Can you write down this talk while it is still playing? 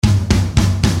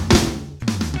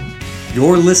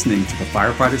You're listening to the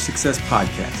Firefighter Success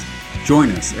Podcast.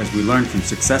 Join us as we learn from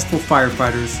successful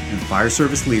firefighters and fire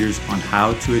service leaders on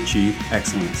how to achieve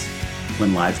excellence.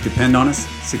 When lives depend on us,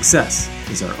 success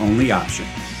is our only option.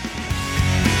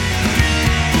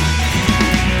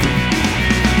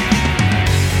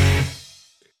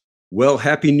 Well,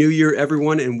 Happy New Year,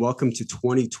 everyone, and welcome to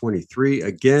 2023.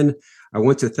 Again, I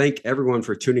want to thank everyone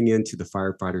for tuning in to the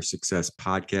Firefighter Success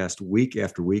Podcast week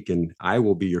after week, and I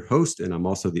will be your host, and I'm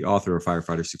also the author of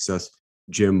Firefighter Success,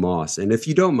 Jim Moss. And if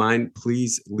you don't mind,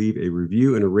 please leave a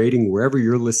review and a rating wherever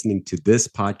you're listening to this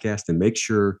podcast, and make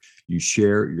sure you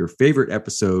share your favorite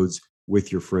episodes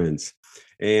with your friends.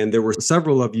 And there were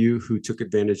several of you who took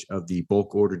advantage of the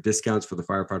bulk order discounts for the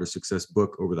Firefighter Success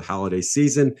book over the holiday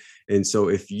season. And so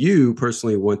if you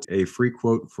personally want a free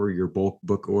quote for your bulk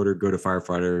book order, go to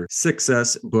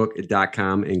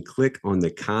firefightersuccessbook.com and click on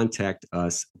the Contact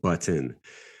Us button.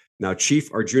 Now,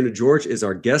 Chief Arjuna George is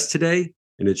our guest today,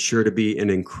 and it's sure to be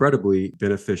an incredibly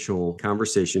beneficial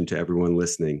conversation to everyone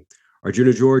listening.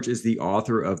 Arjuna George is the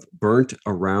author of Burnt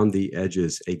Around the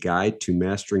Edges, a guide to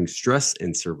mastering stress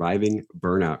and surviving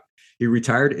burnout. He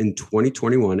retired in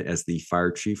 2021 as the fire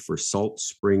chief for Salt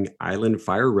Spring Island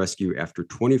Fire Rescue after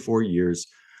 24 years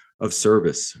of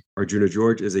service. Arjuna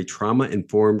George is a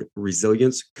trauma-informed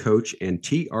resilience coach and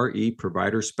TRE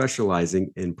provider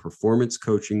specializing in performance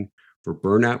coaching for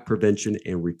burnout prevention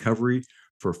and recovery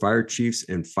for fire chiefs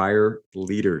and fire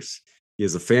leaders. He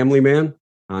is a family man,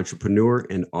 entrepreneur,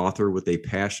 and author with a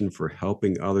passion for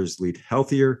helping others lead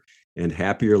healthier and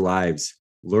happier lives.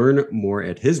 Learn more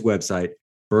at his website,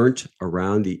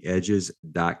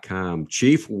 burntaroundtheedges.com.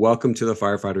 Chief, welcome to the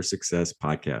Firefighter Success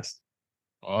Podcast.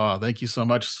 Oh, thank you so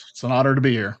much. It's an honor to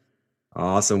be here.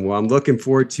 Awesome. Well, I'm looking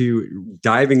forward to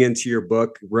diving into your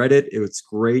book. Read it. It was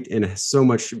great and so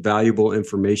much valuable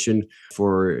information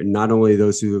for not only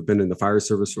those who have been in the fire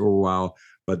service for a while,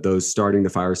 but those starting the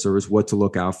fire service, what to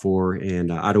look out for.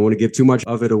 And I don't want to give too much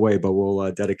of it away, but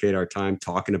we'll dedicate our time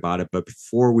talking about it. But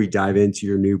before we dive into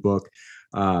your new book,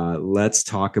 let's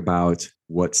talk about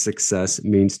what success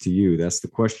means to you. That's the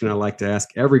question I like to ask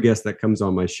every guest that comes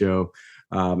on my show.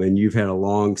 And you've had a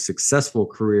long, successful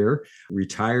career,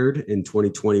 retired in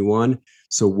 2021.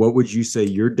 So what would you say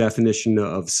your definition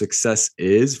of success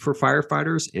is for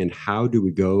firefighters, and how do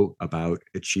we go about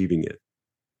achieving it?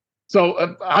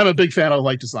 So I'm a big fan of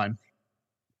light design,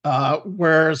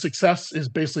 where success is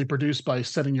basically produced by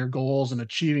setting your goals and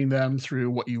achieving them through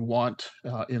what you want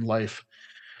in life.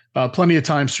 Plenty of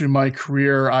times through my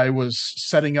career, I was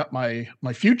setting up my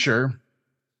future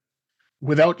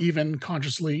without even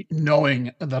consciously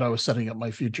knowing that I was setting up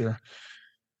my future.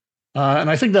 And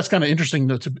I think that's kind of interesting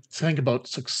to think about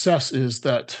success, is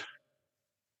that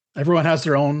everyone has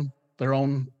their own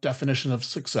definition of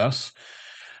success.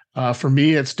 For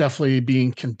me, it's definitely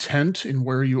being content in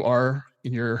where you are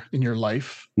in your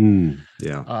life.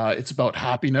 It's about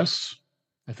happiness.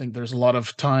 I think there's a lot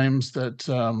of times that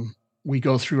we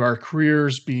go through our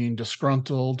careers being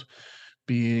disgruntled,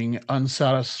 being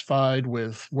unsatisfied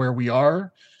with where we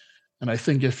are. And I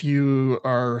think if you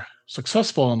are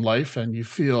successful in life and you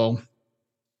feel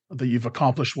that you've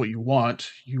accomplished what you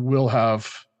want, you will have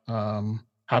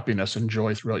happiness and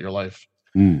joy throughout your life.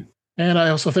 And I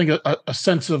also think a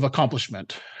sense of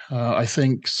accomplishment. I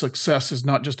think success is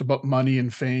not just about money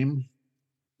and fame.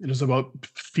 It is about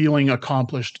feeling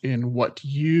accomplished in what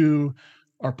you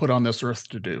are put on this earth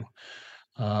to do.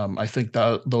 I think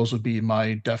that those would be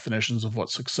my definitions of what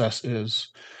success is.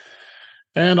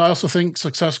 And I also think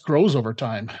success grows over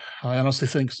time. I honestly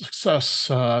think success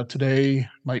today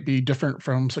might be different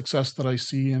from success that I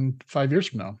see in 5 years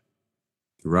from now.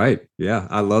 Right. Yeah,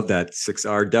 I love that.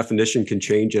 Our definition can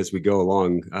change as we go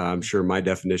along. I'm sure my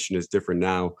definition is different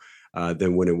now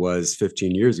than when it was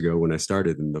 15 years ago when I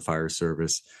started in the fire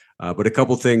service. But a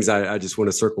couple things I just want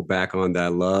to circle back on that I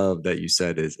love that you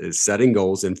said is setting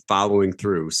goals and following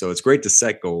through. So it's great to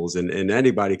set goals, and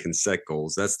anybody can set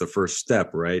goals. That's the first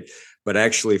step, right? But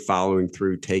actually following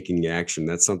through, taking action,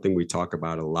 that's something we talk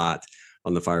about a lot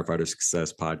on the Firefighter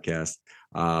Success Podcast.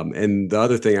 And the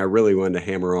other thing I really wanted to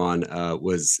hammer on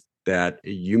was that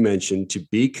you mentioned to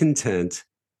be content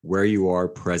where you are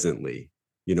presently.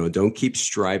 You know, don't keep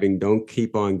striving, don't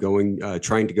keep on going,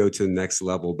 trying to go to the next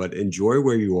level, but enjoy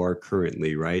where you are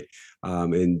currently, right?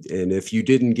 And if you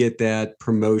didn't get that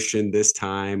promotion this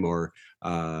time, or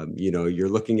you're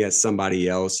looking at somebody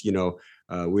else,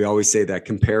 we always say that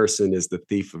comparison is the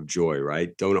thief of joy,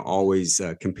 right? Don't always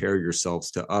compare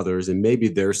yourselves to others and maybe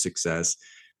their success.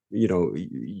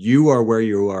 You are where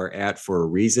you are at for a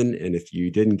reason. And if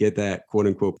you didn't get that quote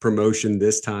unquote promotion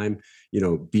this time,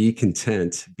 be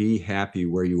content, be happy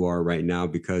where you are right now,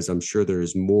 because I'm sure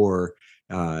there's more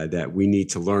that we need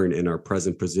to learn in our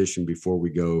present position before we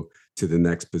go to the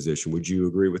next position. Would you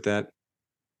agree with that?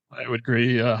 I would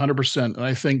agree 100%. And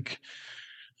I think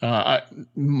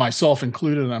myself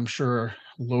included, and I'm sure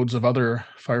loads of other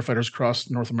firefighters across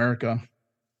North America,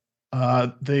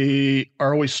 they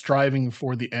are always striving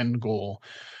for the end goal.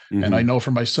 And I Hmm. know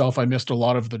for myself, I missed a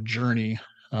lot of the journey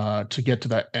to get to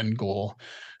that end goal.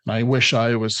 And I wish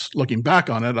I was looking back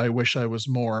on it, I wish I was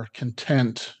more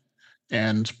content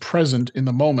and present in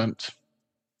the moment,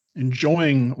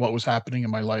 enjoying what was happening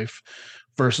in my life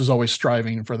versus always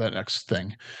striving for that next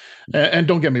thing. And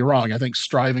don't get me wrong, I think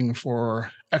striving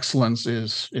for excellence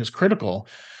is critical,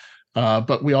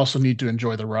 but we also need to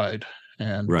enjoy the ride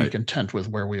and be Right. content with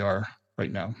where we are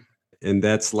right now. And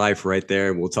that's life right there.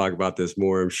 And we'll talk about this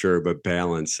more, I'm sure, but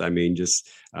balance. I mean, just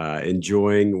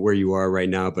enjoying where you are right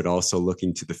now, but also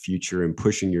looking to the future and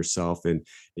pushing yourself. And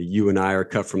you and I are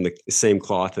cut from the same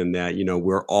cloth in that,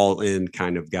 we're all in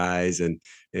kind of guys. And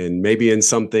maybe in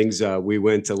some things we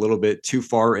went a little bit too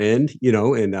far in,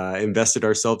 and invested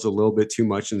ourselves a little bit too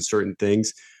much in certain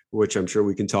things, which I'm sure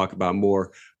we can talk about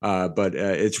more. But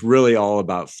it's really all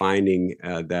about finding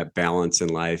that balance in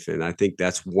life. And I think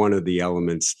that's one of the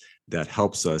elements that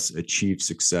helps us achieve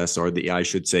success, or I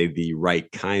should say, the right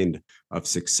kind of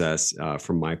success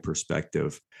from my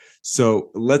perspective. So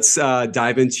let's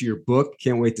dive into your book.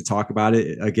 Can't wait to talk about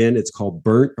it. Again, it's called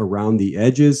Burnt Around the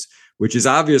Edges, which is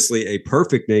obviously a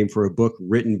perfect name for a book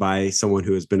written by someone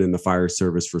who has been in the fire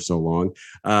service for so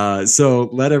long. So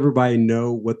let everybody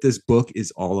know what this book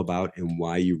is all about and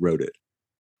why you wrote it.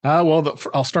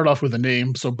 I'll start off with the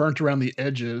name. So, Burnt Around the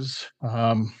Edges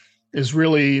is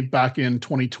really back in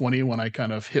 2020 when I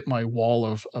kind of hit my wall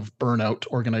of burnout,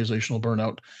 organizational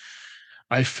burnout.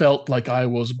 I felt like I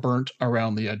was burnt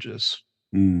around the edges.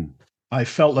 Mm. I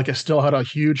felt like I still had a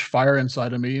huge fire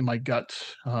inside of me, my gut,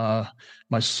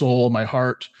 my soul, my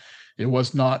heart. It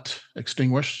was not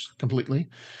extinguished completely,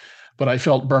 but I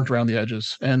felt burnt around the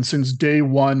edges. And since day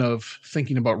one of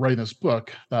thinking about writing this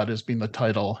book, that has been the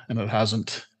title, and it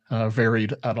hasn't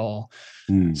varied at all.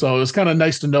 Mm. So it's kind of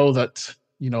nice to know that,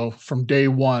 from day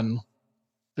one,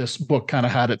 this book kind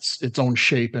of had its own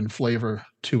shape and flavor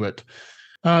to it.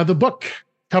 The book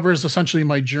covers essentially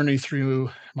my journey through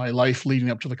my life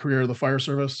leading up to the career of the fire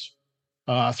service.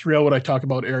 Throughout it, I talk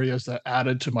about areas that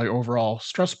added to my overall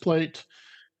stress plate.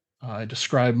 I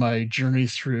describe my journey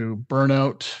through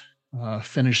burnout,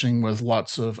 finishing with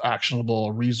lots of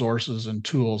actionable resources and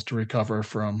tools to recover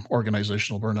from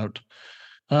organizational burnout.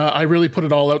 I really put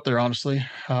it all out there, honestly.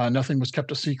 Nothing was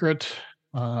kept a secret.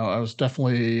 I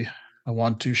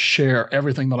want to share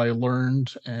everything that I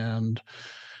learned, and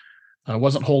I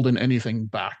wasn't holding anything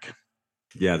back.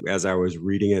 Yeah, as I was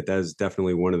reading it, that is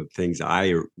definitely one of the things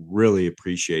I really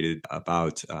appreciated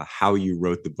about how you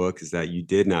wrote the book, is that you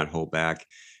did not hold back,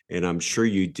 and I'm sure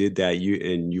you did that.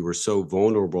 You were so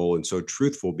vulnerable and so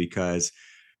truthful, because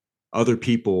other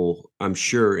people, I'm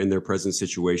sure, in their present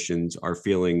situations are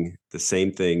feeling the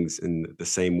same things in the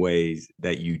same ways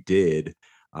that you did.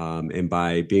 And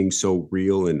by being so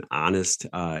real and honest,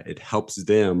 it helps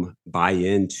them buy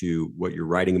into what you're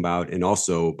writing about, and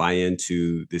also buy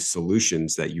into the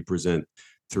solutions that you present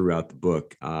throughout the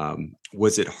book.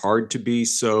 Was it hard to be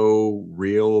so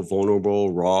real,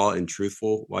 vulnerable, raw, and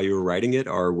truthful while you were writing it?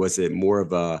 Or was it more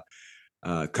of a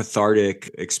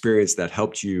cathartic experience that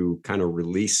helped you kind of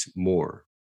release more?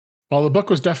 Well, the book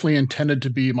was definitely intended to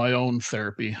be my own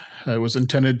therapy. It was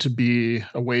intended to be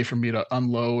a way for me to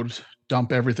unload,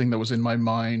 dump everything that was in my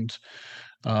mind,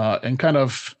 and kind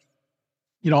of,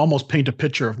 almost paint a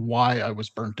picture of why I was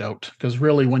burnt out. Because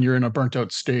really, when you're in a burnt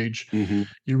out stage, Hmm.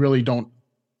 you really don't,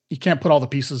 you can't put all the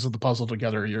pieces of the puzzle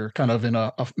together. You're kind of in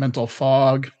a mental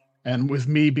fog. And with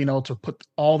me being able to put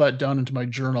all that down into my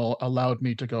journal allowed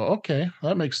me to go, okay,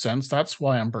 that makes sense. That's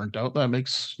why I'm burnt out. That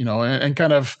makes, and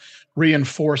kind of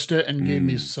reinforced it and gave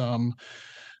me Mm. some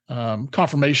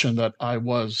confirmation that I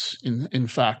was in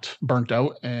fact burnt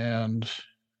out. And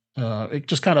it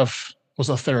just kind of was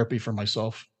a therapy for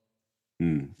myself.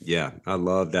 Yeah, I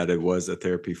love that it was a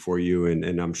therapy for you.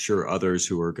 And I'm sure others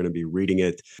who are going to be reading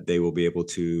it, they will be able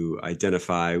to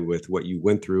identify with what you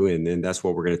went through. And then that's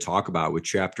what we're going to talk about with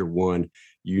chapter one.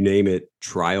 You name it,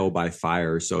 Trial by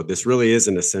Fire. So this really is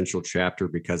an essential chapter,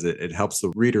 because it helps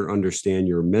the reader understand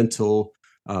your mental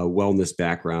wellness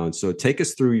background. So take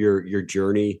us through your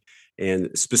journey, and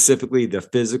specifically the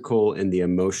physical and the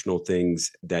emotional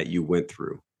things that you went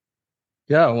through.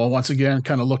 Yeah, well, once again,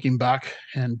 kind of looking back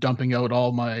and dumping out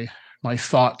all my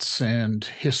thoughts and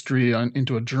history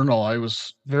into a journal, I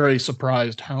was very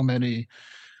surprised how many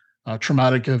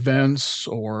traumatic events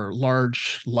or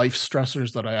large life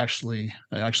stressors that I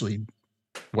actually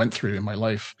went through in my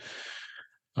life.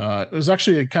 It was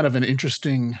actually a kind of an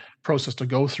interesting process to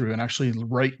go through and actually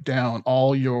write down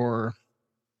all your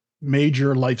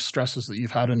major life stresses that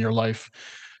you've had in your life.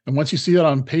 And once you see it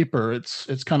on paper,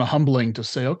 it's kind of humbling to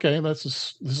say, okay, this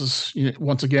is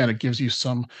once again, it gives you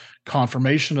some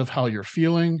confirmation of how you're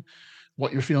feeling,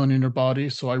 what you're feeling in your body.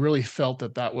 So I really felt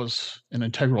that that was an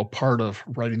integral part of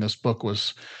writing this book,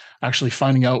 was actually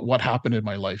finding out what happened in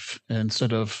my life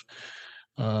instead of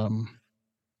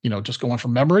just going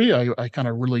from memory. I kind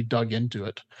of really dug into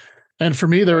it. And for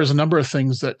me, there was a number of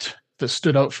things that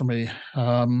stood out for me.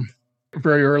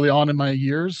 Very early on in my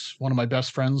years, one of my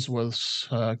best friends was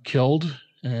killed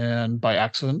and by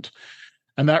accident,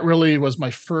 and that really was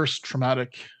my first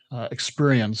traumatic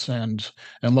experience. And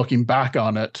looking back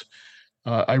on it,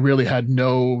 I really had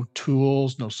no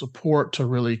tools, no support to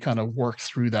really kind of work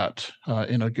through that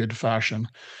in a good fashion.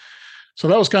 So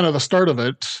that was kind of the start of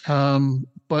it.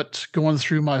 But going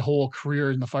through my whole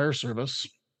career in the fire service,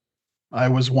 I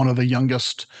was one of the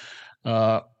youngest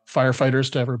firefighters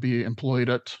to ever be employed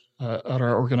at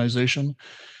our organization.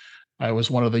 I was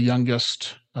one of the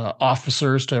youngest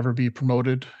officers to ever be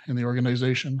promoted in the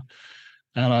organization.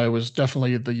 And I was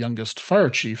definitely the youngest fire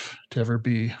chief to ever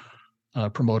be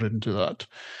promoted into that.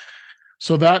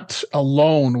 So that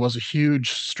alone was a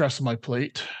huge stress on my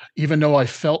plate. Even though I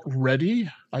felt ready,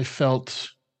 I felt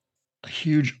a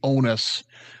huge onus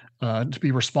to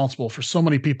be responsible for so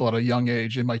many people at a young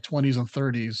age. In my 20s and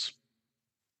 30s,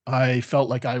 I felt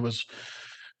like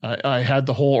I had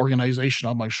the whole organization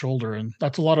on my shoulder, and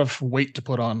that's a lot of weight to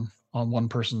put on one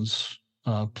person's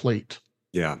plate.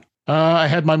 Yeah. I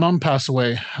had my mom pass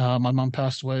away. My mom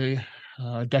passed away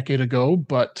a decade ago,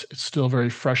 but it's still very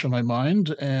fresh in my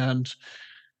mind. And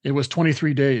it was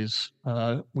 23 days.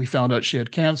 We found out she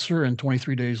had cancer, and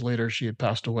 23 days later, she had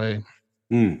passed away.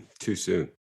 Too soon.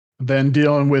 Then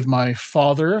dealing with my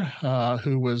father,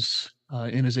 who was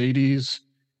in his 80s,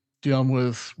 dealing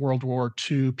with World War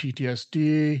II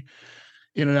PTSD,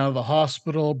 in and out of the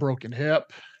hospital, broken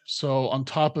hip. So on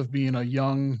top of being a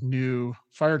young, new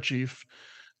fire chief,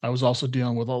 I was also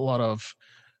dealing with a lot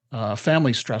of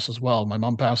family stress as well. My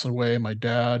mom passed away, my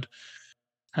dad.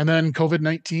 And then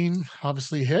COVID-19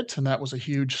 obviously hit, and that was a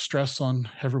huge stress on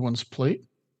everyone's plate.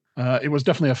 It was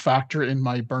definitely a factor in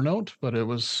my burnout, but it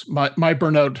was my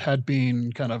burnout had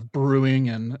been kind of brewing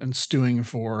and stewing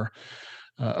for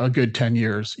a good 10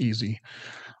 years easy.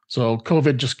 So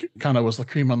COVID just kind of was the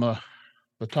cream on the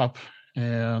top,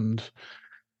 and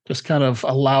just kind of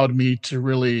allowed me to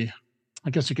really,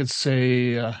 I guess you could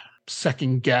say,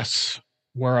 second guess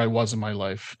where I was in my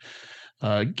life.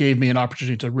 Gave me an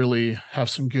opportunity to really have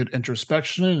some good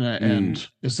introspection and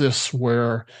is this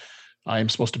where I am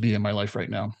supposed to be in my life right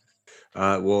now?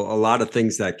 Well, a lot of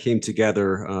things that came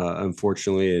together,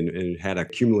 unfortunately, and had a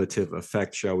cumulative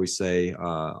effect, shall we say,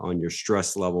 on your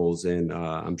stress levels. And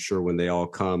I'm sure when they all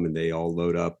come and they all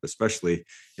load up, especially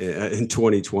in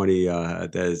 2020,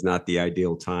 that is not the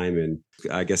ideal time. And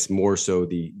I guess more so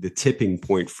the tipping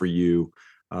point for you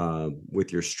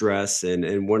with your stress.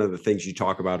 And one of the things you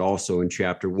talk about also in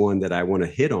chapter 1 that I want to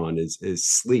hit on is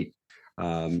sleep.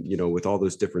 With all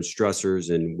those different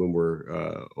stressors and when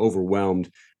we're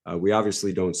overwhelmed, we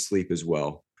obviously don't sleep as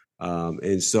well.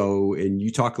 And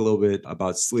you talk a little bit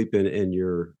about sleep in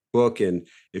your book. And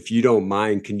if you don't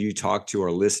mind, can you talk to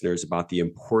our listeners about the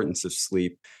importance of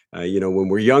sleep? When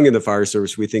we're young in the fire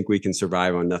service, we think we can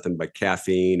survive on nothing but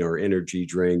caffeine or energy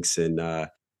drinks, and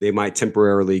they might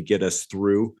temporarily get us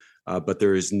through, but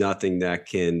there is nothing that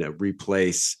can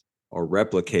replace or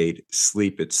replicate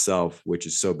sleep itself, which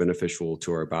is so beneficial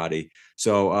to our body.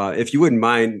 So if you wouldn't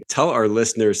mind, tell our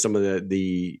listeners some of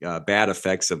the bad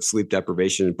effects of sleep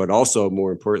deprivation, but also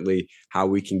more importantly, how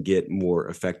we can get more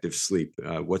effective sleep.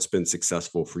 What's been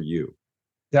successful for you?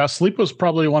 Yeah, sleep was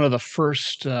probably one of the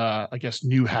first,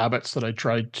 new habits that I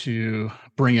tried to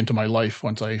bring into my life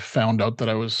once I found out that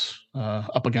I was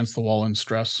up against the wall in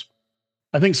stress.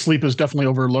 I think sleep is definitely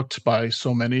overlooked by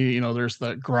so many. There's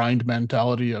that grind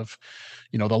mentality of,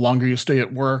 the longer you stay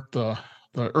at work, the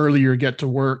earlier you get to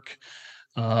work,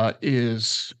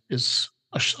 is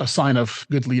a sign of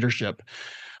good leadership.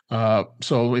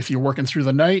 So if you're working through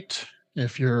the night,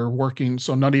 if you're working,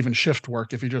 so not even shift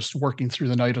work, if you're just working through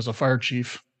the night as a fire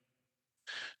chief,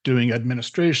 doing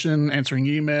administration, answering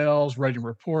emails, writing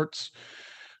reports.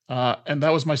 And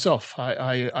that was myself.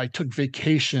 I took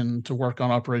vacation to work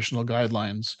on operational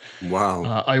guidelines. Wow.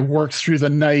 I worked through the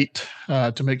night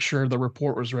to make sure the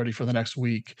report was ready for the next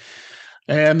week.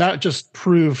 And that just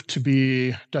proved to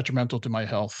be detrimental to my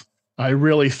health. I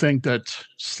really think that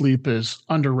sleep is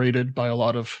underrated by a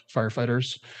lot of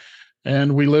firefighters.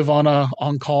 And we live on a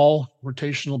on-call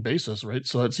rotational basis, right?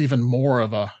 So it's even more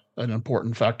of an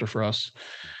important factor for us.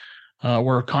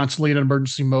 We're constantly in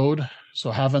emergency mode. So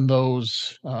having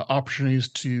those opportunities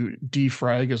to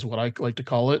defrag is what I like to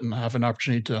call it, and have an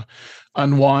opportunity to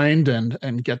unwind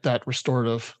and get that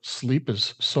restorative sleep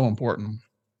is so important.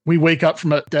 We wake up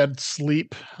from a dead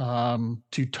sleep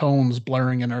to tones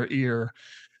blaring in our ear.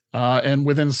 And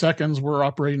within seconds, we're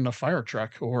operating a fire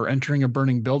truck or entering a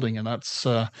burning building. And it's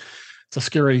a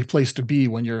scary place to be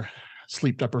when you're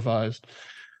sleep deprived.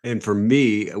 And for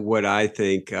me, what I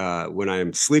think when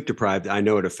I'm sleep deprived, I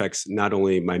know it affects not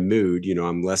only my mood.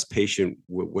 I'm less patient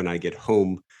when I get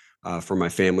home for my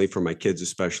family, for my kids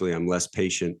especially. I'm less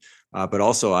patient, but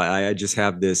also I just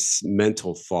have this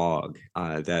mental fog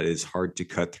that is hard to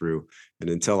cut through. And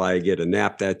until I get a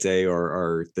nap that day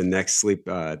or the next sleep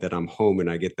that I'm home and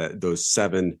I get those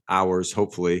 7 hours,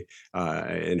 hopefully,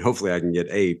 and hopefully I can get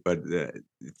 8. But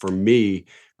for me,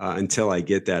 until I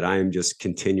get that, I am just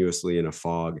continuously in a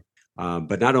fog.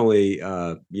 But not only,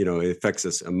 it affects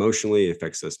us emotionally, it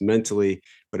affects us mentally,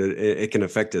 but it can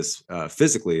affect us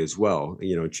physically as well.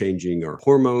 Changing our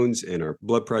hormones and our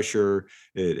blood pressure.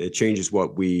 It changes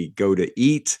what we go to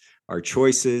eat, our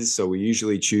choices. So we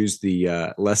usually choose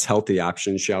the less healthy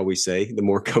options, shall we say, the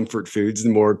more comfort foods, the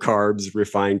more carbs,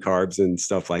 refined carbs, and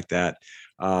stuff like that.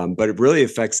 But it really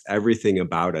affects everything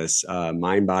about us,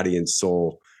 mind, body, and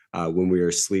soul, when we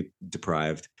are sleep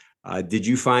deprived. Did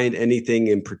you find anything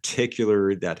in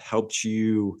particular that helped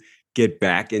you get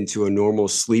back into a normal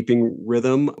sleeping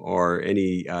rhythm, or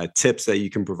any tips that you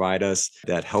can provide us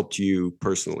that helped you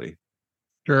personally?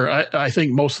 Sure. I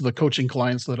think most of the coaching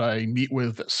clients that I meet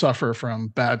with that suffer from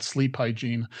bad sleep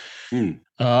hygiene. Mm.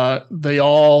 They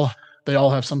all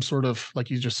have some sort of, like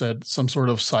you just said, some sort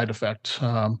of side effect.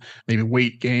 Maybe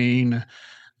weight gain,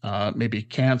 maybe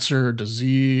cancer,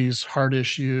 disease, heart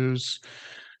issues,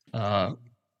 uh,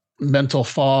 mental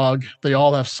fog. They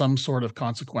all have some sort of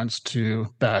consequence to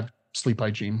bad sleep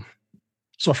hygiene.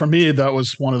 So for me, that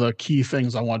was one of the key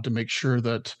things I wanted to make sure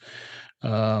that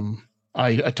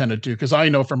I attended to, because I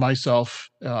know for myself,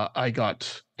 I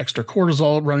got extra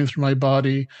cortisol running through my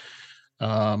body.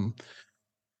 Um,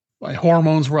 my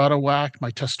hormones were out of whack.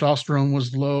 My testosterone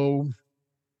was low.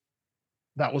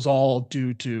 That was all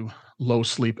due to low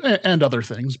sleep and other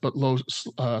things, but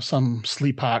some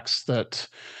sleep hacks that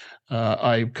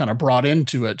I kind of brought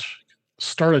into it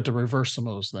started to reverse some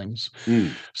of those things.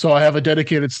 Mm. So I have a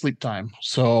dedicated sleep time.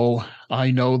 So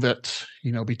I know that,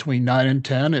 between 9 and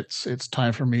 10, it's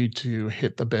time for me to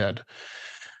hit the bed.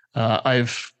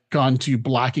 I've gone to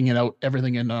blacking it out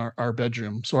everything in our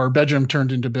bedroom. So our bedroom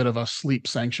turned into a bit of a sleep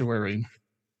sanctuary.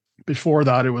 Before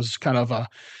that, it was kind of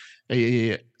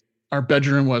a our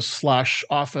bedroom was slash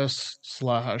office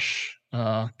slash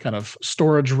kind of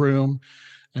storage room,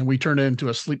 and we turned it into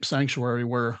a sleep sanctuary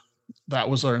where that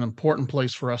was an important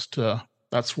place for us to.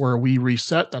 That's where we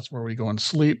reset. That's where we go and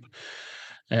sleep,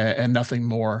 and nothing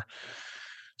more.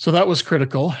 So that was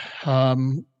critical.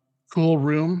 Cool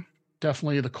room.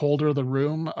 Definitely, the colder the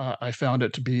room, I found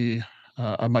it to be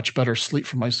a much better sleep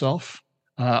for myself.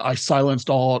 I silenced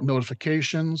all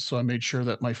notifications, so I made sure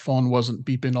that my phone wasn't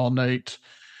beeping all night.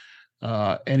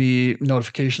 Any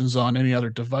notifications on any other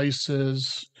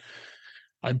devices.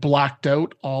 I blacked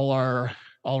out all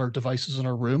our devices in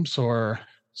our room, so our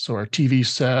TV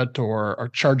set or our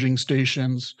charging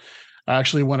stations. I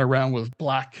actually went around with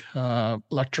black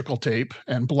electrical tape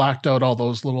and blacked out all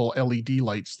those little LED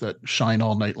lights that shine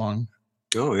all night long.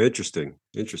 Oh, interesting.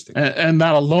 Interesting. And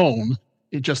that alone,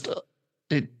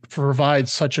 it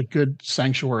provides such a good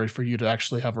sanctuary for you to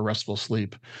actually have a restful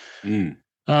sleep. Mm.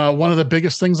 One of the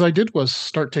biggest things I did was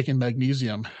start taking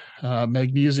magnesium.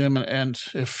 Magnesium, and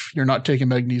if you're not taking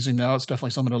magnesium now, it's definitely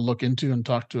something to look into and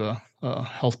talk to a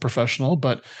health professional.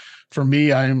 But for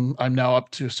me, I'm now up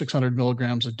to 600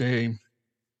 milligrams a day,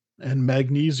 and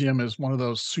magnesium is one of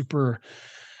those super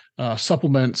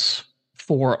supplements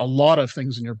for a lot of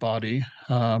things in your body.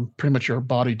 Pretty much your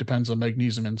body depends on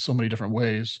magnesium in so many different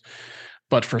ways.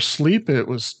 But for sleep, it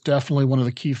was definitely one of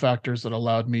the key factors that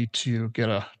allowed me to get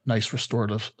a nice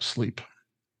restorative sleep.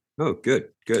 Oh, good,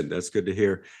 good. That's good to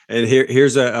hear. And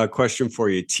here's a question for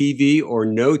you: TV or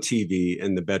no TV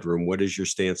in the bedroom? What is your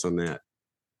stance on that?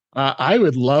 I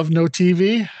would love no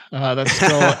TV.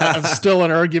 That's still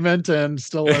an argument and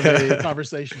still a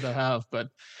conversation to have, but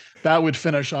that would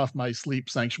finish off my sleep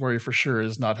sanctuary for sure,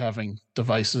 is not having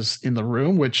devices in the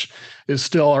room, which is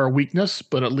still our weakness,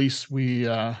 but at least we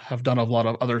have done a lot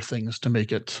of other things to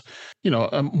make it,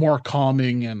 a more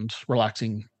calming and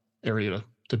relaxing area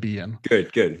to be in.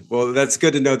 Good, good. Well, that's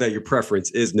good to know that your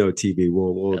preference is no TV.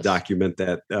 We'll Yes. document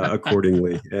that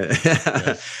accordingly.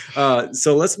 Yes.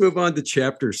 So let's move on to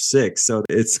chapter 6. So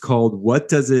it's called "What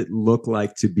Does It Look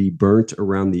Like to Be Burnt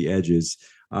Around the Edges?"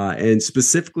 And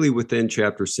specifically within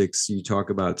chapter 6, you talk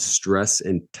about stress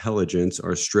intelligence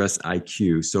or stress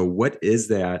IQ. So what is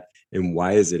that, and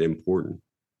why is it important?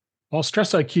 Well,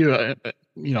 stress IQ,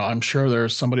 I'm sure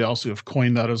there's somebody else who have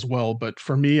coined that as well. But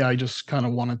for me, I just kind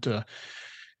of wanted to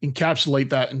encapsulate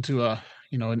that into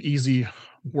an easy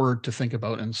word to think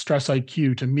about. And stress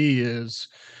IQ to me is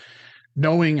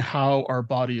knowing how our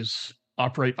bodies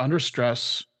operate under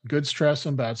stress, good stress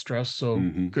and bad stress. So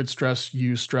Mhm. good stress,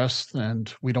 use stress,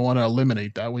 and we don't want to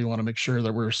eliminate that. We want to make sure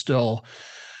that we're still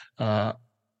uh,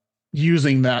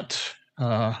 using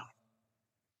uh,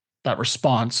 that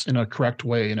response in a correct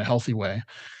way, in a healthy way.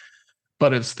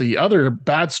 But it's the other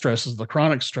bad stresses, the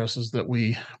chronic stresses that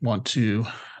we want to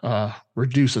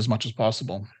reduce as much as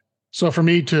possible. So for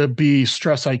me to be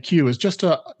stress IQ is just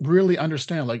to really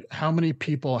understand, like, how many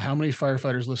people, how many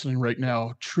firefighters listening right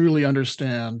now truly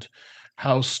understand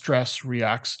how stress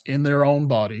reacts in their own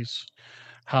bodies,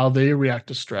 how they react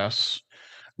to stress,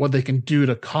 what they can do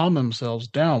to calm themselves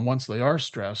down once they are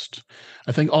stressed.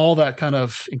 I think all that kind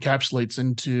of encapsulates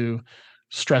into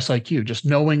stress IQ, just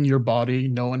knowing your body,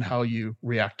 knowing how you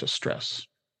react to stress.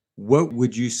 What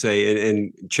would you say,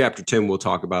 and chapter 10 we'll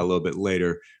talk about a little bit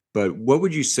later, but what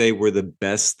would you say were the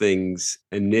best things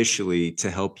initially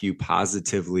to help you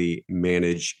positively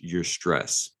manage your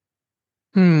stress?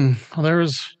 Well, there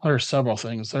are several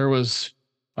things. There was,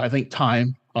 I think,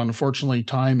 time. Unfortunately,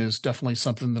 time is definitely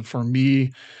something that for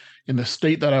me, in the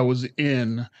state that I was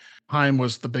in, time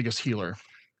was the biggest healer.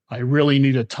 I really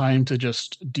needed time to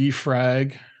just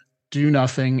defrag, do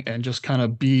nothing, and just kind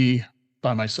of be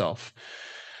by myself.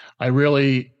 I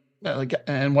really like,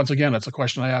 and once again, that's a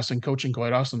question I ask in coaching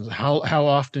quite often: is how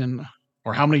often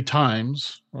or how many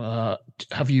times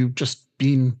have you just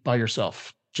been by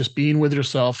yourself, just being with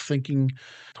yourself, thinking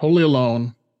totally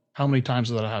alone? How many times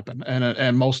does that happen?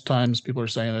 And most times, people are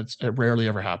saying it rarely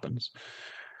ever happens.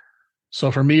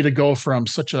 So for me to go from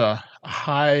such a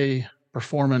high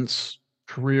performance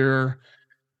career,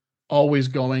 always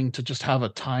going, to just have a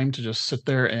time to just sit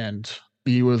there and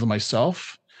be with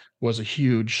myself was a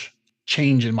huge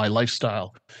change in my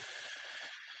lifestyle.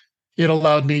 It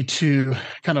allowed me to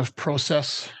kind of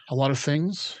process a lot of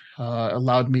things,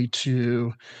 allowed me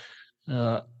to,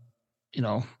 uh,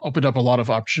 opened up a lot of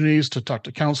opportunities to talk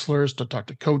to counselors, to talk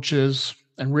to coaches,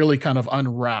 and really kind of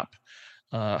unwrap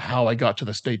how I got to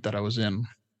the state that I was in.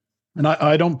 And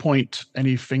I don't point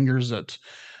any fingers at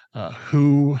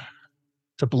who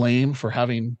to blame for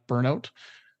having burnout.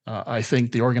 I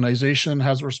think the organization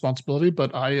has a responsibility,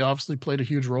 but I obviously played a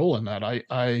huge role in that.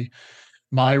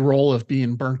 My role of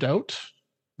being burnt out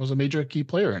was a major key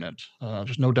player in it.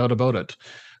 There's no doubt about it.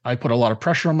 I put a lot of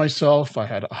pressure on myself. I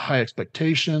had high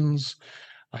expectations.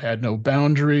 I had no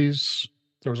boundaries.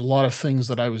 There was a lot of things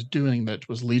that I was doing that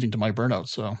was leading to my burnout.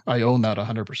 So I own that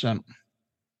 100%.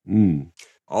 Mm.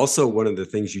 Also, one of the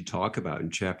things you talk about in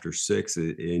chapter 6,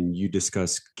 and you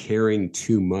discuss caring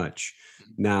too much.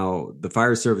 Now, the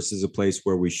fire service is a place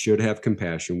where we should have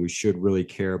compassion. We should really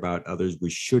care about others.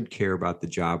 We should care about the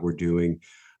job we're doing.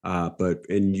 But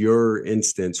in your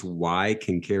instance, why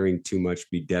can caring too much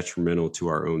be detrimental to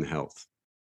our own health?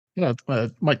 Yeah,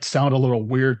 it might sound a little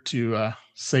weird to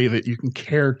say that you can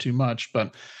care too much,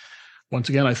 but once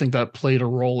again, I think that played a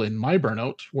role in my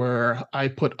burnout where I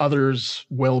put others'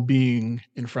 well-being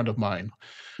in front of mine,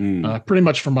 Mm. pretty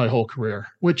much for my whole career,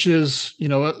 which is,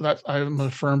 that I'm a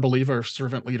firm believer of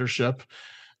servant leadership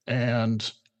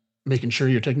and making sure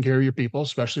you're taking care of your people,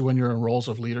 especially when you're in roles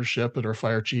of leadership or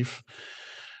fire chief.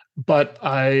 But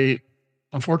I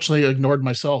unfortunately ignored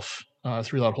myself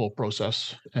through that whole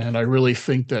process. And I really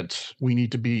think that we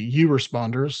need to be you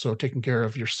responders. So taking care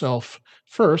of yourself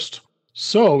first.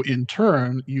 So in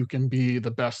turn, you can be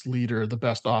the best leader, the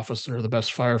best officer, the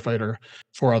best firefighter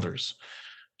for others.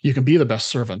 You can be the best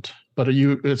servant, but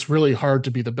it's really hard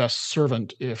to be the best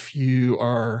servant if you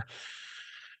are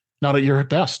not at your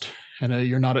best. And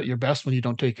you're not at your best when you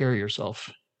don't take care of yourself.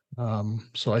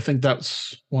 So I think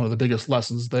that's one of the biggest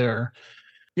lessons there.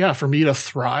 Yeah, for me to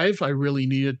thrive, I really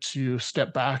needed to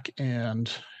step back and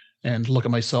look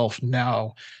at myself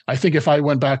now. I think if I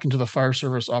went back into the fire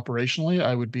service operationally,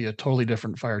 I would be a totally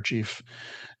different fire chief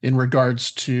in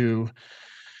regards to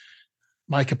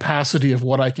my capacity of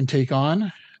what I can take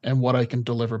on and what I can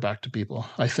deliver back to people.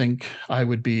 I think I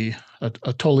would be a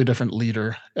totally different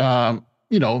leader.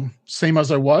 Same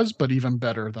as I was, but even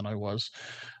better than I was,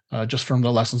 just from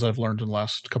the lessons I've learned in the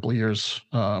last couple of years.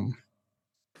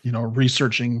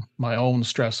 researching my own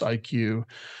stress IQ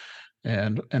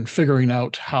and figuring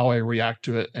out how I react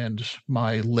to it and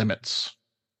my limits.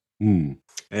 Mm.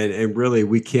 And really,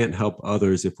 we can't help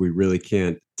others if we really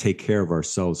can't take care of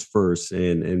ourselves first.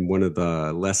 And one of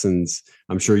the lessons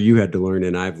I'm sure you had to learn,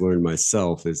 and I've learned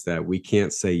myself, is that we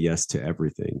can't say yes to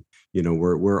everything.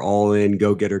 We're all in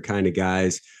go getter kind of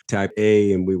guys, type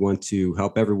A, and we want to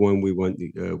help everyone.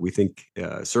 We think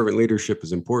servant leadership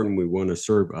is important. We want to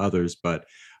serve others, but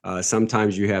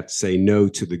sometimes you have to say no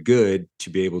to the good to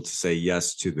be able to say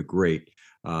yes to the great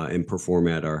and perform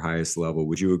at our highest level.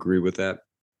 Would you agree with that?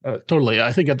 Totally.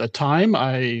 I think at the time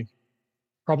I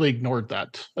probably ignored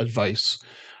that advice.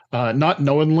 Not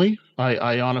knowingly.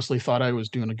 I honestly thought I was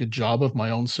doing a good job of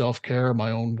my own self-care, my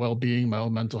own well-being, my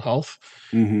own mental health.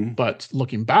 Hmm. But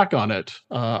looking back on it,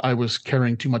 I was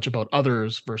caring too much about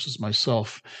others versus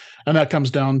myself. And that comes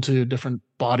down to different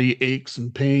body aches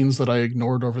and pains that I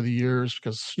ignored over the years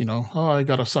because, I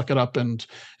got to suck it up and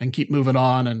keep moving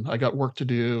on, and I got work to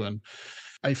do. And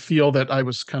I feel that I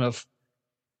was kind of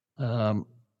um,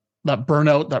 that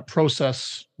burnout, that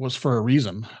process was for a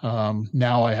reason.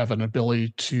 Now I have an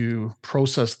ability to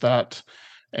process that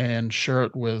and share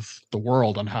it with the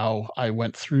world on how I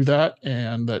went through that.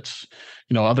 And that,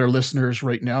 other listeners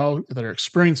right now that are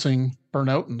experiencing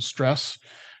burnout and stress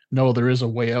know there is a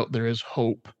way out, there is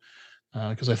hope.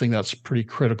 Because I think that's pretty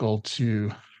critical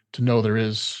to know there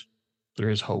is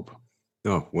hope.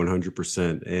 Oh,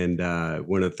 100%. And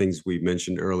one of the things we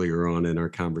mentioned earlier on in our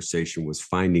conversation was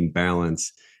finding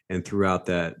balance. And throughout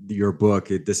your book,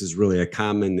 this is really a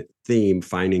common theme,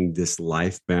 finding this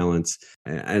life balance.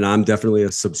 And I'm definitely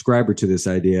a subscriber to this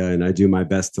idea, and I do my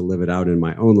best to live it out in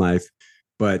my own life.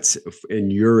 But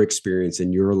in your experience,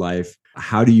 in your life,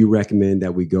 how do you recommend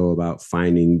that we go about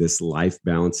finding this life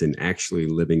balance and actually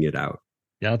living it out?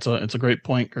 Yeah, it's a great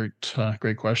point,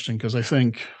 great question, because I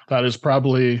think that is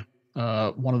probably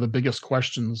one of the biggest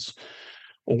questions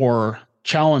or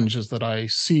challenges that I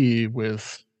see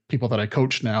with people that I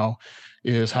coach now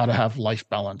is how to have life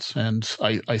balance. And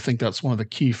I think that's one of the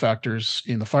key factors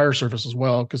in the fire service as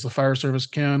well, because the fire service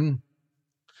can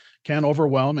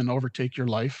overwhelm and overtake your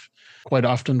life. Quite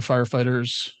often,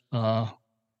 firefighters,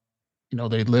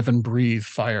 they live and breathe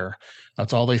fire.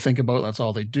 That's all they think about. That's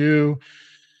all they do,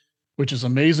 which is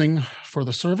amazing for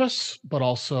the service, but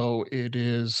also it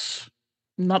is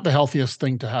not the healthiest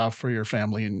thing to have for your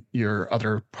family and your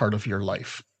other part of your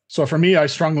life. So for me, I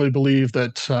strongly believe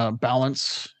that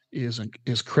balance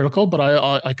is critical, but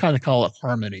I kind of call it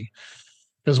harmony,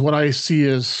 because what I see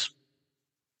is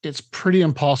it's pretty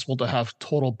impossible to have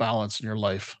total balance in your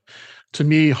life. To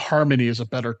me, harmony is a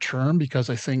better term because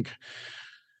I think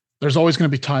there's always going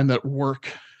to be time that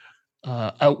work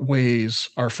outweighs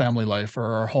our family life or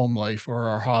our home life or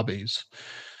our hobbies.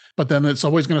 But then it's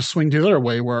always going to swing the other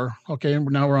way where, okay,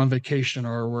 now we're on vacation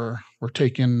or we're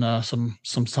taking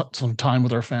some time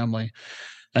with our family,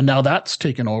 and now that's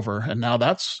taken over, and now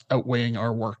that's outweighing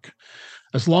our work.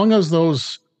 As long as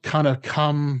those kind of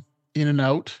come in and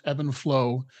out, ebb and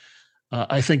flow,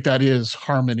 I think that is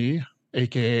harmony,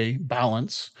 aka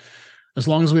balance. As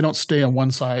long as we don't stay on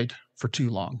one side for too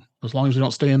long, as long as we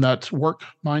don't stay in that work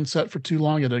mindset for too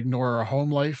long and ignore our home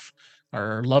life,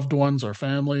 our loved ones, our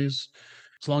families,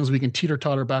 as long as we can teeter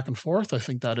totter back and forth, I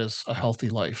think that is a healthy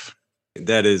life.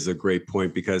 That is a great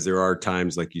point because there are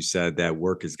times, like you said, that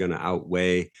work is going to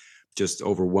outweigh, just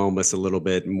overwhelm us a little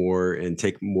bit more and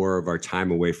take more of our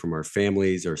time away from our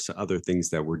families or other things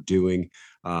that we're doing.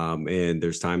 And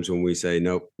there's times when we say,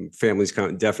 nope, family's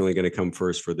definitely going to come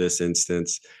first for this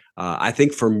instance. I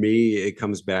think for me, it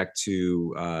comes back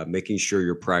to making sure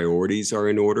your priorities are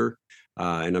in order.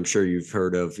 And I'm sure you've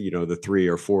heard of, the 3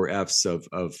 or 4 F's of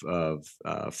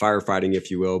firefighting,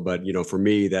 if you will. But, for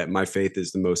me, that my faith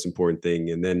is the most important thing.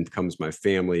 And then comes my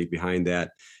family behind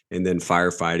that. And then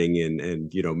firefighting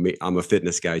and me, I'm a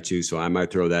fitness guy too. So I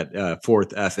might throw that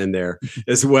 4th F in there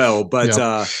as well. But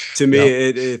Yep. to me,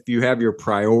 Yep. if you have your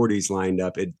priorities lined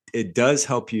up, it does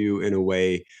help you in a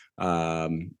way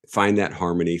find that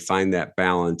harmony, find that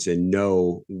balance, and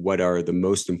know what are the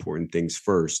most important things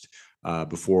first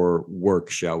before work,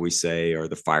 shall we say, or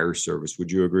the fire service.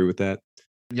 Would you agree with that?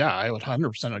 Yeah, I would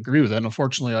 100% agree with that.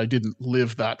 Unfortunately, I didn't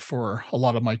live that for a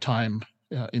lot of my time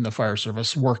in the fire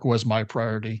service. Work was my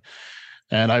priority.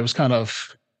 And I was kind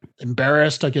of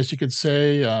embarrassed, I guess you could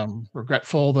say,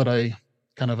 regretful that I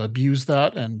kind of abused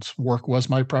that and work was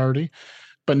my priority.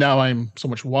 But now I'm so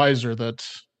much wiser that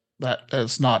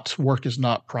it's not work is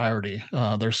not priority.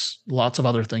 There's lots of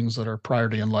other things that are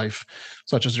priority in life,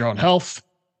 such as your own health,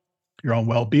 your own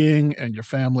well-being, and your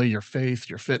family, your faith,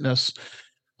 your fitness.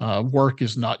 Work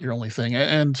is not your only thing.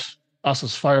 And us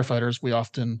as firefighters, we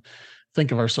often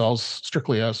think of ourselves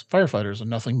strictly as firefighters and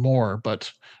nothing more.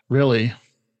 But really,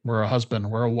 we're a husband,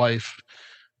 we're a wife,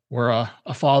 we're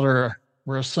a father,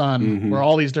 we're a son, we're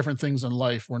all these different things in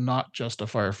life. We're not just a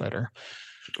firefighter.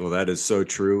 Well, that is so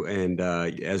true. And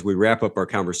as we wrap up our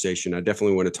conversation, I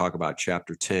definitely want to talk about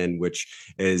chapter 10,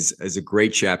 which is a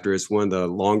great chapter. It's one of the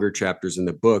longer chapters in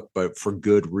the book, but for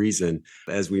good reason.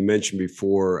 As we mentioned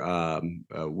before,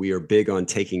 we are big on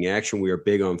taking action. We are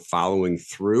big on following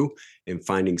through and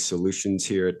finding solutions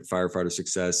here at Firefighter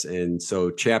Success. And so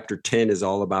chapter 10 is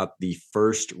all about the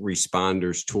first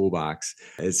responders toolbox.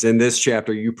 It's in this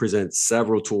chapter, you present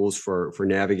several tools for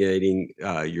navigating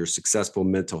your successful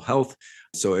mental health.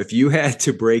 So if you had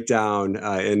to break down,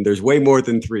 and there's way more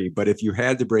than three, but if you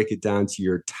had to break it down to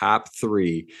your top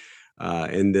three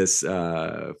in this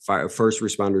first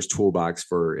responders toolbox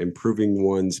for improving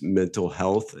one's mental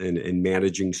health and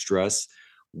managing stress,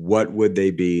 what would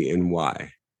they be and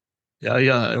why? Yeah,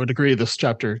 I would agree. This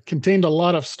chapter contained a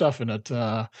lot of stuff in it.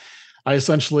 I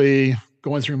essentially,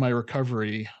 going through my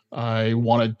recovery, I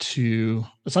wanted to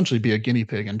essentially be a guinea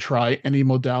pig and try any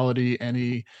modality,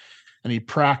 any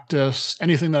practice,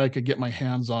 anything that I could get my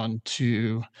hands on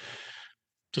to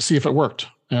see if it worked.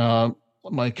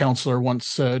 My counselor once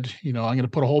said, I'm going to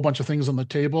put a whole bunch of things on the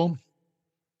table.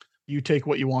 You take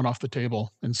what you want off the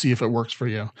table and see if it works for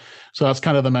you. So that's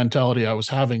kind of the mentality I was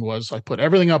having. Was I put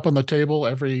everything up on the table,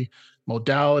 every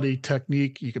modality,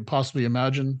 technique you could possibly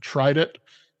imagine, tried it.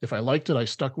 If I liked it, I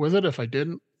stuck with it. If I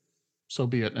didn't, so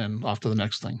be it, and off to the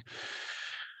next thing.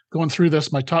 Going through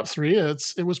this, my top three,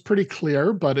 it was pretty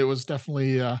clear, but it was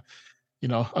definitely a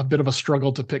bit of a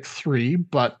struggle to pick three.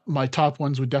 But my top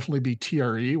ones would definitely be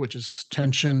TRE, which is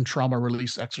tension trauma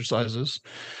release exercises,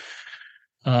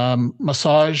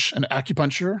 massage and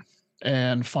acupuncture,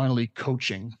 and finally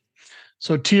coaching.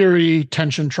 So TRE,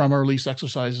 tension trauma release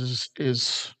exercises,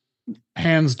 is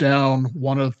hands down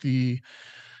one of the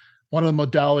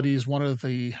modalities, one of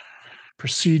the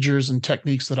procedures and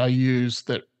techniques that I use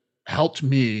that helped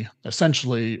me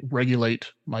essentially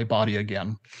regulate my body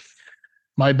again.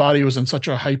 My body was in such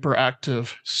a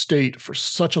hyperactive state for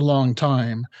such a long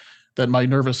time that my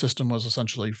nervous system was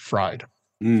essentially fried.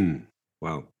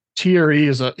 Wow. TRE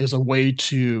is a way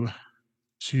to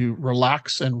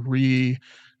relax and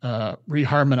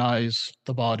reharmonize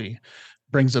the body,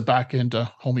 brings it back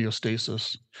into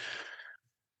homeostasis.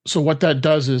 So what that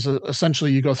does is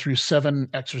essentially you go through 7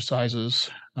 exercises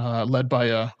led by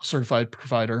a certified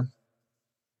provider.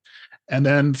 And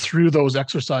then through those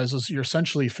exercises, you're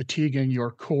essentially fatiguing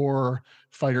your core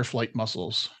fight or flight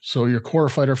muscles. So your core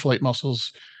fight or flight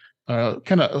muscles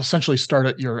kind of essentially start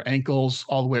at your ankles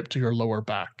all the way up to your lower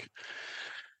back.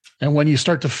 And when you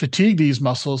start to fatigue these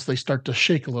muscles, they start to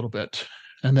shake a little bit.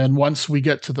 And then once we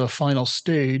get to the final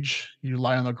stage, you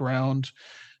lie on the ground,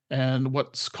 and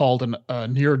what's called a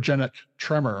neurogenic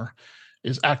tremor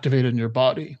is activated in your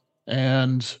body.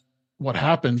 And what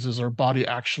happens is our body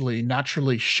actually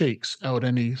naturally shakes out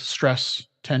any stress,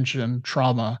 tension,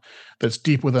 trauma that's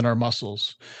deep within our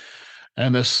muscles.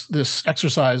 And this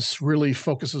exercise really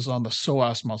focuses on the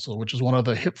psoas muscle, which is one of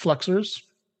the hip flexors.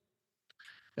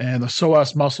 And the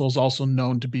psoas muscle is also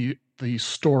known to be the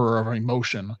storer of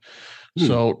emotion.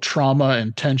 So trauma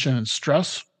and tension and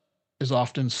stress is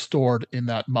often stored in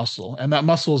that muscle. And that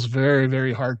muscle is very,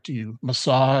 very hard to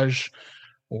massage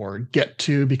or get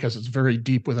to because it's very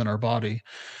deep within our body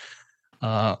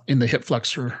in the hip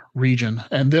flexor region.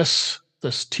 And this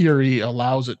TRE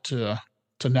allows it to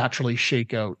naturally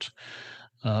shake out.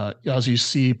 As you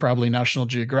see, probably National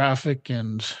Geographic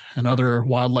and other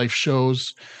wildlife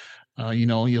shows,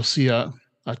 you'll see a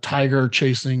tiger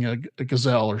chasing a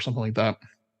gazelle or something like that.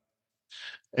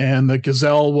 And the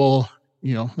gazelle will,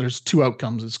 there's 2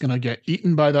 outcomes. It's going to get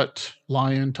eaten by that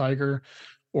lion, tiger,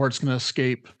 or it's going to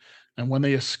escape. And when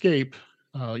they escape,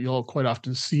 you'll quite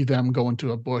often see them go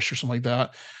into a bush or something like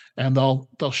that, and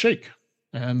they'll shake.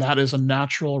 And that is a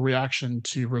natural reaction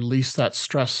to release that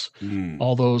stress,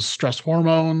 all those stress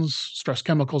hormones, stress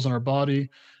chemicals in our body.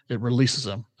 It releases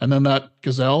them. And then that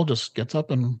gazelle just gets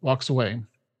up and walks away.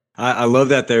 I love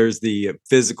that there's the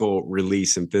physical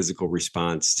release and physical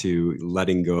response to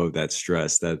letting go of that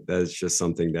stress. That's just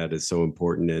something that is so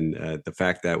important. And the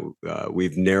fact that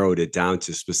we've narrowed it down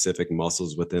to specific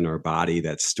muscles within our body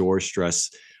that store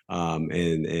stress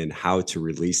and how to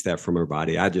release that from our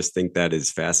body. I just think that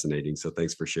is fascinating. So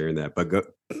thanks for sharing that. But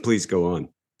please go on.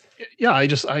 Yeah, I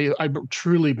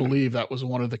truly believe that was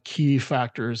one of the key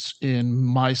factors in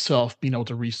myself being able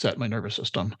to reset my nervous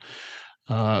system.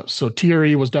 So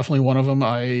TRE was definitely one of them.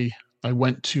 I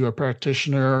went to a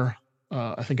practitioner.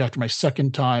 I think after my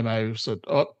second time, I said,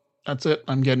 "Oh, that's it.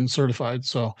 I'm getting certified.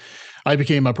 So I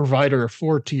became a provider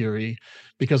for TRE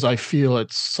because I feel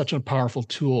it's such a powerful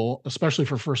tool, especially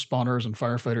for first responders and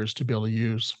firefighters to be able to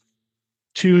use.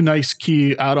 Two nice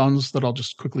key add-ons that I'll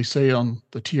just quickly say on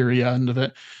the TRE end of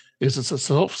it is it's a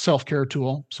self-care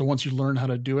tool. So once you learn how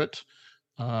to do it,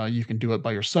 you can do it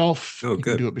by yourself. Oh, You can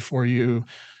good. do it before you,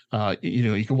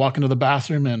 you can walk into the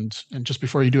bathroom and just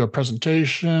before you do a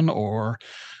presentation or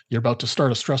you're about to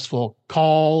start a stressful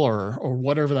call or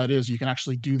whatever that is, you can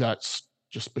actually do that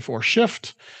just before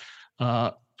shift,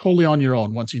 uh, totally on your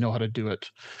own once you know how to do it.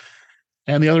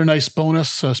 And the other nice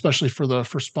bonus, especially for the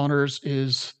first responders,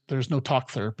 is there's no talk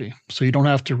therapy. So you don't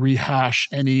have to rehash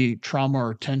any trauma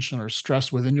or tension or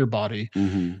stress within your body.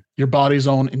 Mm-hmm. Your body's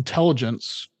own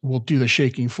intelligence will do the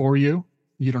shaking for you.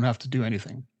 You don't have to do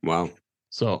anything. Wow.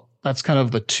 So that's kind of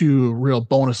the two real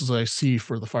bonuses I see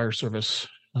for the fire service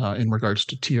in regards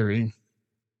to TRE.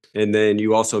 And then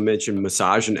you also mentioned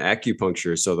massage and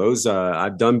acupuncture. So those,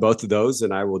 I've done both of those,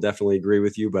 and I will definitely agree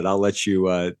with you. But I'll let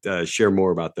you share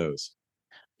more about those.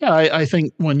 Yeah, I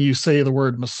think when you say the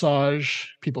word massage,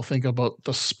 people think about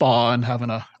the spa and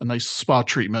having a nice spa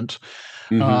treatment.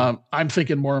 Mm-hmm. I'm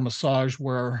thinking more massage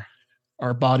where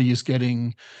our body is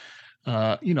getting,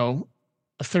 a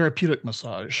therapeutic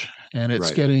massage, and it's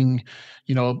Right. getting,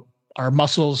 our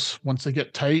muscles once they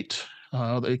get tight,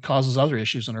 it causes other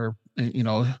issues in our.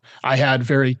 I had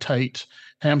very tight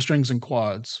hamstrings and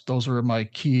quads. Those were my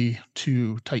key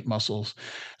two tight muscles,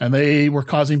 and they were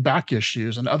causing back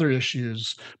issues and other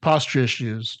issues, posture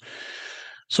issues.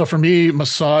 So for me,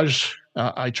 massage,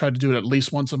 I try to do it at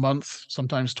least once a month,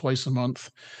 sometimes twice a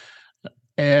month,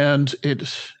 and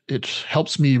it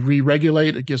helps me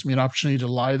re-regulate. It gives me an opportunity to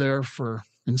lie there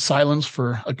in silence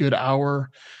for a good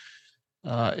hour.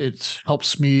 It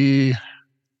helps me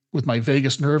with my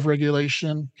vagus nerve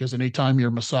regulation because anytime you're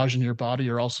massaging your body,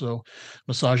 you're also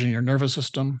massaging your nervous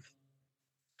system.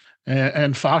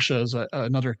 And fascia is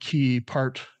another key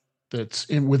part that's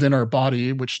within our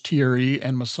body, which TRE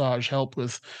and massage help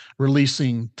with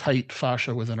releasing tight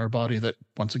fascia within our body that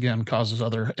once again causes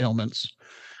other ailments.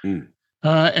 Mm.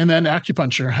 And then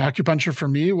acupuncture. Acupuncture for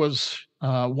me was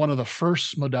one of the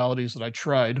first modalities that I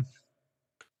tried.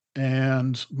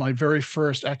 And my very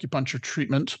first acupuncture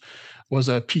treatment was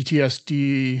a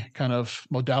PTSD kind of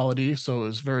modality. So it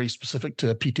was very specific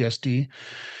to PTSD.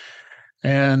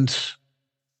 And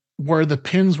where the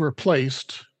pins were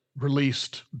placed,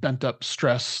 released bent up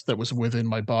stress that was within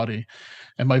my body.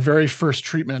 And my very first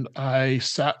treatment, I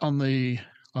sat on the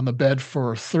bed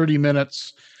for 30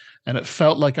 minutes and it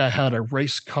felt like I had a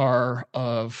race car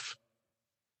of,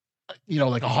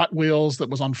 like a Hot Wheels that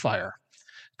was on fire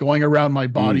going around my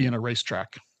body in a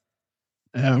racetrack.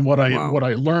 And what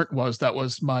I learned was that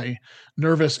was my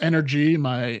nervous energy,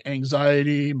 my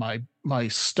anxiety, my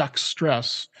stuck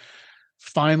stress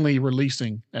finally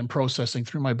releasing and processing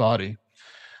through my body.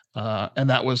 And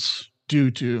that was due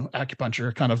to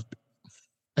acupuncture kind of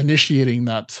initiating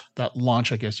that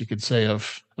launch, I guess you could say,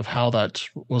 of how that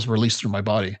was released through my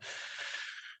body.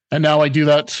 And now I do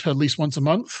that at least once a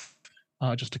month.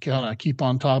 Just to kind of keep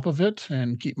on top of it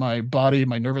and keep my body,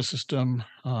 my nervous system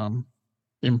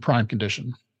in prime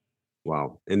condition.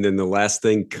 Wow. And then the last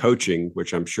thing, coaching,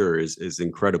 which I'm sure is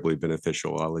incredibly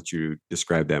beneficial. I'll let you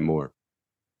describe that more.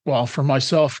 Well, for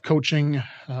myself, coaching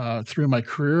through my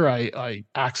career, I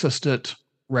accessed it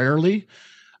rarely.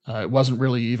 It wasn't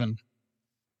really even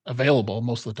available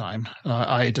most of the time.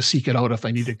 I had to seek it out if I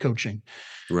needed coaching.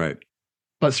 Right.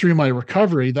 But through my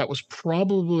recovery, that was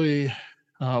probably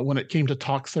when it came to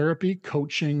talk therapy,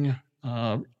 coaching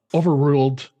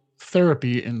overruled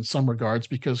therapy in some regards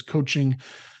because coaching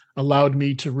allowed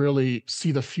me to really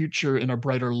see the future in a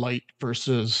brighter light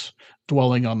versus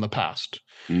dwelling on the past.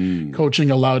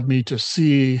 Coaching allowed me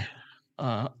to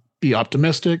be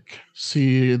optimistic,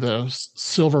 see the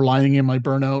silver lining in my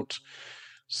burnout,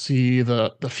 see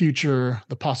the future,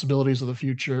 the possibilities of the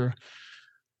future.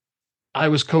 I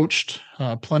was coached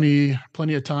plenty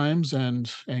of times,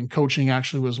 and coaching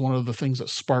actually was one of the things that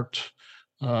sparked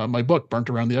my book, Burnt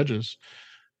Around the Edges.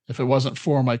 If it wasn't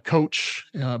for my coach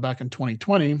back in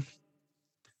 2020,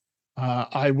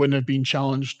 I wouldn't have been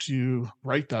challenged to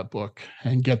write that book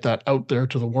and get that out there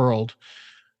to the world.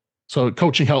 So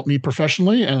coaching helped me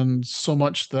professionally, and so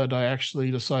much that I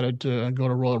actually decided to go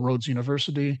to Royal Roads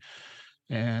University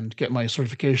and get my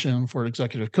certification for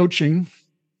executive coaching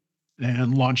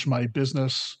and launch my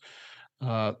business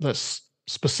that's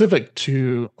specific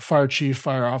to fire chief,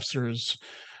 fire officers,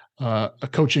 a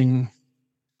coaching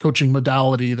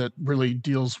modality that really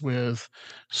deals with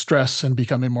stress and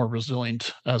becoming more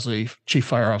resilient as a chief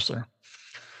fire officer.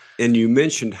 And you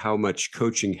mentioned how much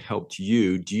coaching helped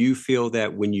you. Do you feel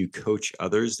that when you coach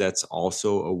others, that's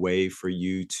also a way for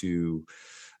you to,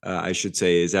 I should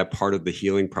say, is that part of the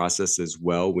healing process as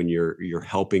well when you're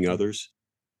helping others?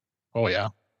 Oh yeah.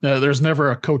 There's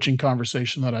never a coaching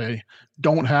conversation that I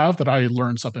don't have that I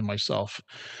learn something myself.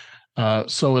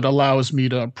 So it allows me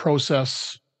to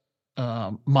process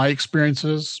my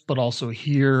experiences, but also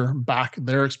hear back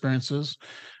their experiences,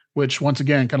 which once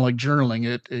again, kind of like journaling,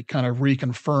 it kind of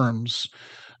reconfirms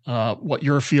what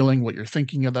you're feeling, what you're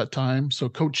thinking at that time. So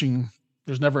coaching,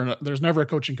 there's never a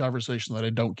coaching conversation that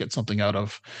I don't get something out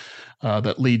of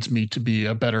that leads me to be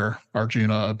a better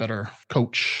Arjuna, a better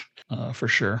coach for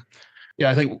sure. Yeah,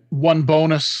 I think one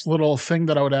bonus little thing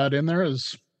that I would add in there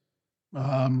is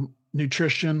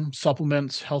nutrition,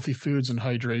 supplements, healthy foods, and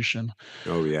hydration.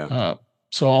 Oh yeah. Uh,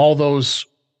 so all those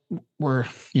were,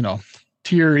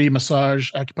 TRE,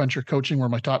 massage, acupuncture, coaching were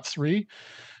my top three,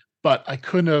 but I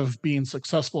couldn't have been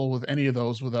successful with any of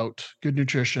those without good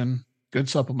nutrition, good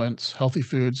supplements, healthy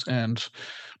foods, and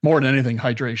more than anything,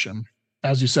 hydration.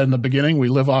 As you said in the beginning, we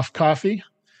live off coffee.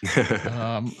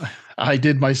 Um, I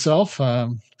did myself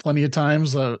plenty of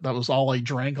times. That was all I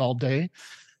drank all day.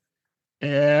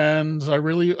 And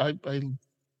I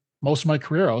most of my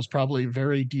career, I was probably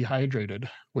very dehydrated,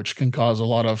 which can cause a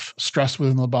lot of stress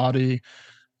within the body.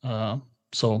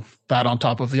 So that on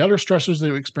top of the other stressors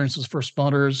that we experience as first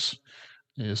responders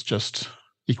is just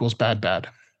equals bad.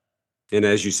 And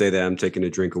as you say that, I'm taking a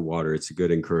drink of water. It's a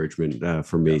good encouragement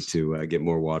for me Yes. to get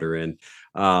more water in.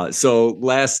 So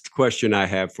last question I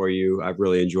have for you. I've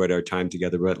really enjoyed our time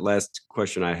together, but last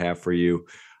question I have for you.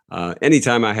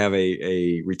 Anytime I have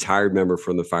a retired member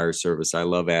from the fire service, I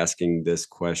love asking this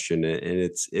question. And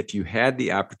it's, if you had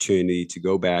the opportunity to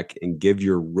go back and give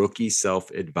your rookie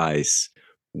self advice,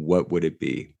 what would it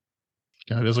be?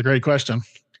 Yeah, it is a great question.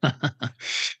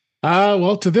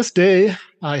 Well, to this day,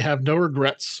 I have no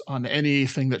regrets on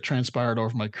anything that transpired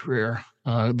over my career,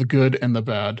 the good and the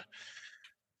bad.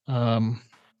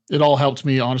 It all helped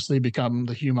me honestly become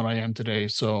the human I am today.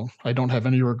 So I don't have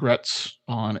any regrets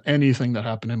on anything that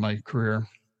happened in my career.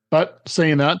 But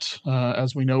saying that,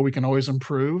 as we know, we can always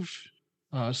improve.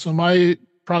 So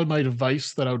probably my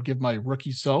advice that I would give my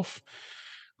rookie self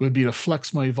would be to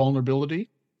flex my vulnerability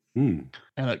Hmm.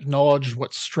 and acknowledge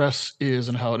what stress is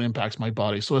and how it impacts my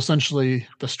body. So essentially,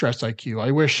 the stress IQ.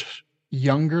 I wish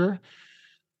younger,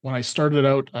 when I started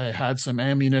out, I had some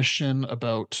ammunition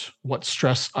about what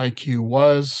stress IQ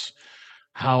was,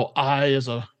 how I, as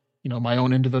my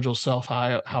own individual self,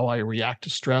 how I react to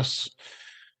stress,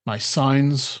 my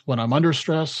signs when I'm under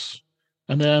stress,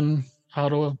 and then how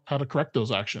to correct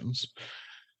those actions.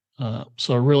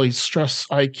 So really, stress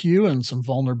IQ and some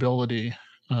vulnerability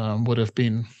would have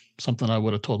been something I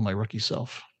would have told my rookie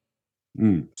self.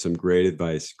 Some great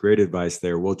advice. Great advice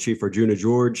there. Well, Chief Arjuna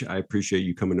George, I appreciate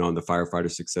you coming on the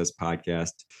Firefighter Success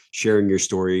Podcast, sharing your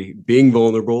story, being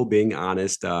vulnerable, being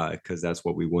honest, because that's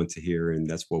what we want to hear. And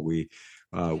that's what we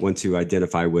want to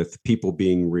identify with, people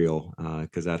being real,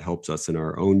 because that helps us in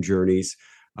our own journeys.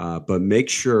 But make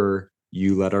sure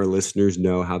you let our listeners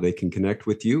know how they can connect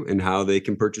with you and how they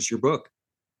can purchase your book.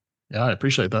 Yeah, I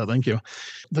appreciate that. Thank you.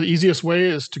 The easiest way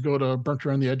is to go to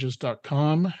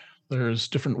burntaroundtheedges.com. There's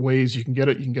different ways you can get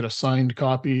it. You can get a signed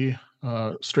copy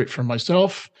straight from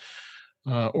myself,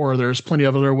 or there's plenty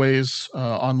of other ways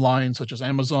online, such as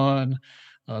Amazon,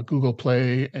 Google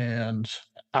Play, and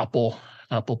Apple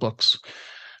Books.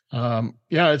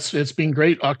 Yeah, it's been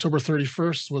great. October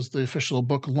 31st was the official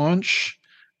book launch,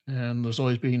 and there's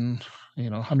always been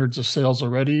hundreds of sales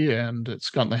already, and it's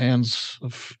got in the hands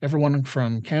of everyone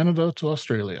from Canada to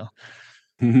Australia.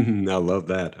 I love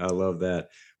that. I love that.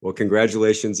 Well,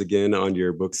 congratulations again on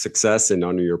your book success and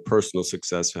on your personal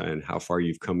success and how far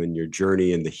you've come in your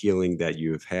journey and the healing that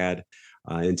you have had.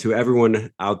 And to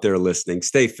everyone out there listening,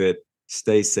 stay fit,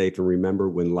 stay safe, and remember,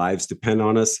 when lives depend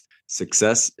on us,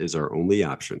 success is our only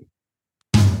option.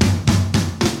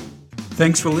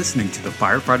 Thanks for listening to the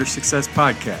Firefighter Success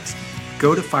Podcast.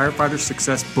 Go to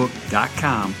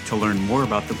firefightersuccessbook.com to learn more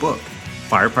about the book,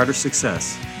 Firefighter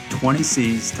Success, 20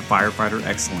 C's to Firefighter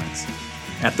Excellence.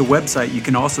 At the website, you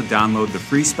can also download the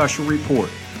free special report,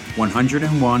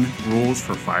 101 Rules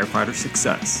for Firefighter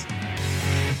Success.